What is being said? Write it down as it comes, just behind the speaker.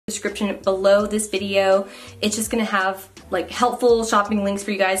description below this video. It's just gonna have like helpful shopping links for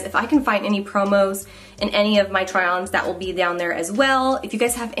you guys. If I can find any promos in any of my try-ons, that will be down there as well. If you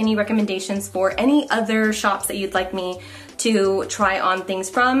guys have any recommendations for any other shops that you'd like me to try on things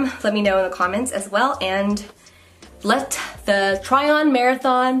from, let me know in the comments as well, and let the try-on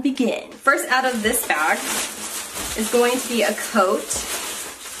marathon begin. First out of this bag is going to be a coat.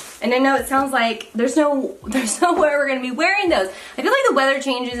 And I know it sounds like there's no way we're gonna be wearing those. I feel like the weather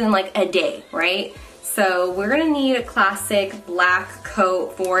changes in like a day, right? So we're gonna need a classic black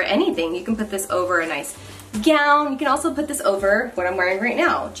coat for anything. You can put this over a nice gown. You can also put this over what I'm wearing right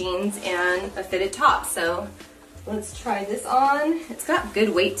now, jeans and a fitted top. So let's try this on. It's got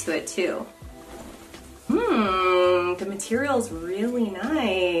good weight to it too. The material's really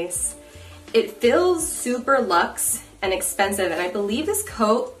nice. It feels super luxe and expensive, and I believe this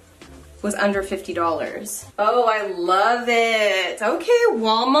coat was under $50. Oh, I love it. Okay,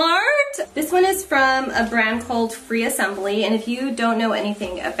 Walmart. This one is from a brand called Free Assembly, and if you don't know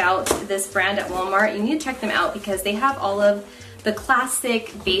anything about this brand at Walmart, you need to check them out because they have all of the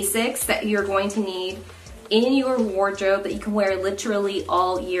classic basics that you're going to need in your wardrobe that you can wear literally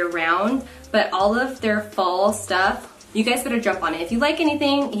all year round. But all of their fall stuff, you guys better jump on it. If you like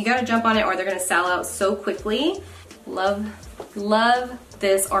anything, you gotta jump on it or they're gonna sell out so quickly. Love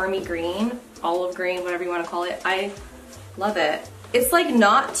this army green, olive green, whatever you wanna call it. I love it. It's like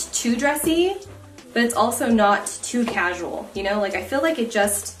not too dressy, but it's also not too casual. You know, like I feel like it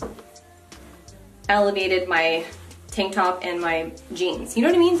just elevated my tank top and my jeans. You know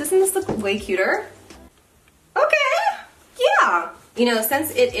what I mean? Doesn't this look way cuter? Okay, yeah. You know,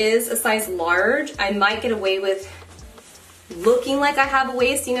 since it is a size large, I might get away with looking like I have a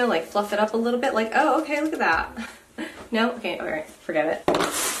waist, you know, like fluff it up a little bit, like, oh, okay, look at that. No? Okay, all right, forget it.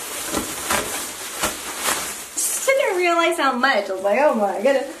 Just didn't realize how much. I was like, oh my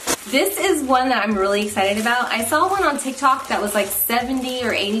goodness. This is one that I'm really excited about. I saw one on TikTok that was like $70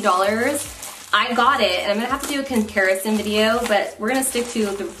 or $80. I got it, and I'm gonna have to do a comparison video, but we're gonna stick to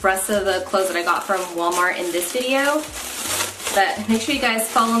the rest of the clothes that I got from Walmart in this video. But make sure you guys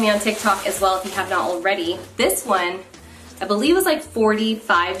follow me on TikTok as well if you have not already. This one, I believe was like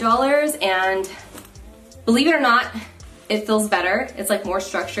 $45, and believe it or not, it feels better. It's like more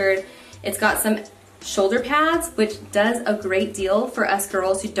structured. It's got some shoulder pads, which does a great deal for us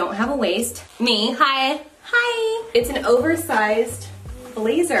girls who don't have a waist. Me, hi. Hi. It's an oversized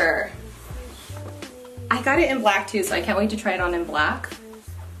blazer. I got it in black too, so I can't wait to try it on in black.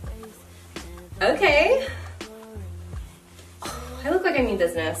 Okay. I look like I mean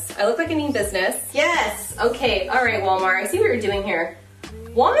business. I look like I mean business. Yes. Okay. All right, Walmart. I see what you're doing here.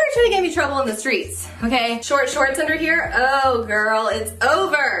 Walmart's trying to get me trouble in the streets. Okay. Short shorts under here. Oh, girl, it's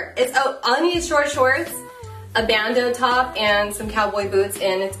over. All I need is short shorts, a bandeau top, and some cowboy boots,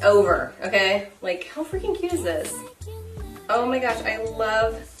 and it's over. Okay. Like, how freaking cute is this? Oh my gosh, I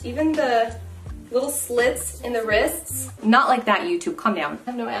love even the little slits in the wrists. Not like that, YouTube. Calm down. I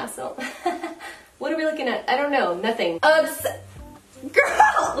have no ass, so. What are we looking at? I don't know. Nothing.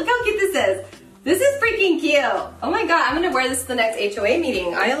 Girl, look how cute this is. This is freaking cute. Oh my god, I'm gonna wear this to the next HOA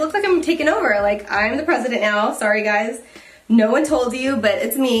meeting. I look like I'm taking over. Like, I'm the president now. Sorry, guys. No one told you, but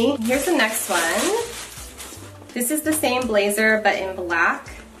it's me. Here's the next one. This is the same blazer, but in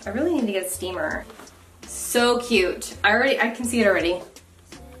black. I really need to get a steamer. So cute. I can see it already.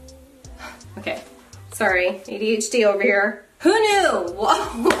 Okay, sorry, ADHD over here. Who knew?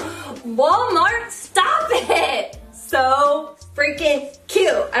 Walmart, stop it! So freaking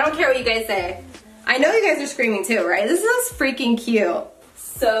cute. I don't care what you guys say. I know you guys are screaming too, right? This is freaking cute.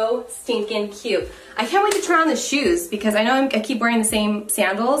 So stinking cute. I can't wait to try on the shoes because I know I keep wearing the same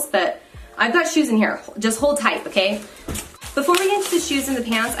sandals, but I've got shoes in here. Just hold tight, okay? Before we get into the shoes and the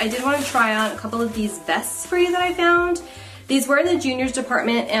pants, I did want to try on a couple of these vests for you that I found. These were in the juniors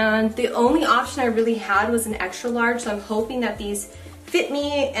department, and the only option I really had was an extra large, so I'm hoping that these fit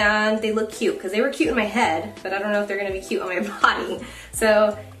me and they look cute, because they were cute in my head, but I don't know if they're going to be cute on my body.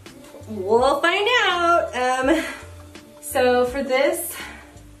 So we'll find out. So for this,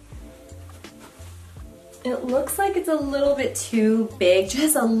 it looks like it's a little bit too big,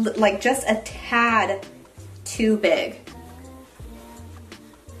 just a tad too big.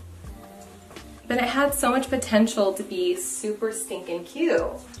 But it had so much potential to be super stinking cute.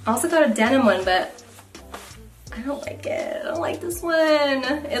 I also got a denim one, but I don't like it. I don't like this one.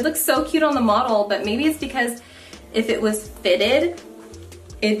 It looks so cute on the model, but maybe it's because if it was fitted,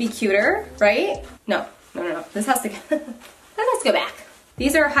 it'd be cuter, right? No. This has to go back.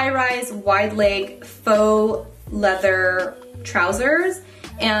 These are high-rise, wide-leg, faux leather trousers,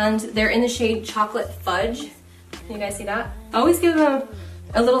 and they're in the shade Chocolate Fudge. Can you guys see that? I always give them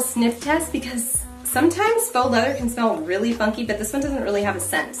a little sniff test because sometimes faux leather can smell really funky, but this one doesn't really have a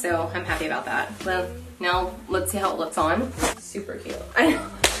scent, so I'm happy about that. Well, now let's see how it looks on. Super cute. I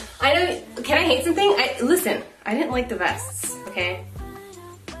know, can I hate something? Listen, I didn't like the vests, okay?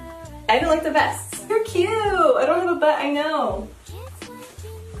 I didn't like the vests. They're cute. I don't have a butt, I know.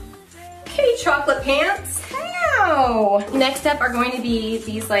 Okay, chocolate pants. Ow. Next up are going to be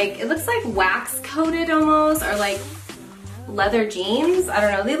these like, it looks like wax coated almost, or like leather jeans. I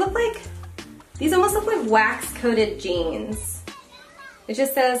don't know, they look like, these almost look like wax coated jeans. It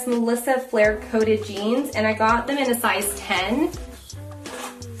just says Melissa flare coated jeans, and I got them in a size 10.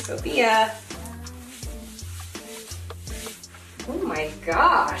 Sophia. Oh my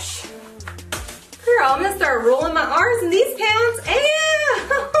gosh. Girl, I'm gonna start rolling my R's in these pants.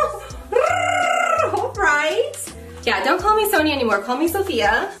 All right. Yeah, don't call me Sonia anymore. Call me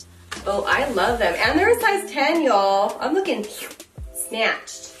Sophia. Oh, I love them. And they're a size 10, y'all. I'm looking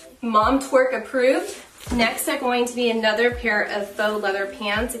snatched. Mom twerk approved. Next are going to be another pair of faux leather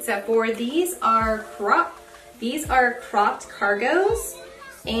pants, except for these are cropped cargos,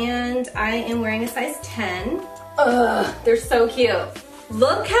 and I am wearing a size 10. Ugh, they're so cute.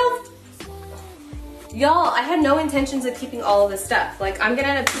 Look how, y'all, I had no intentions of keeping all of this stuff. Like, I'm gonna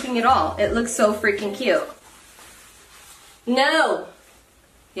end up keeping it all. It looks so freaking cute. No.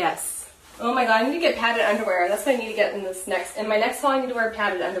 Yes. Oh my god, I need to get padded underwear. That's what I need to get in this next, in my next haul I need to wear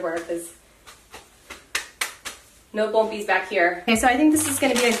padded underwear because no bumpies back here. Okay, so I think this is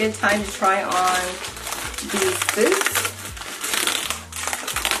gonna be a good time to try on these boots.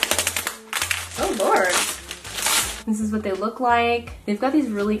 Oh Lord. This is what they look like. They've got these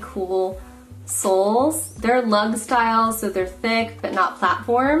really cool soles. They're lug style, so they're thick but not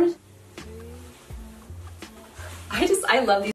platformed. I love these.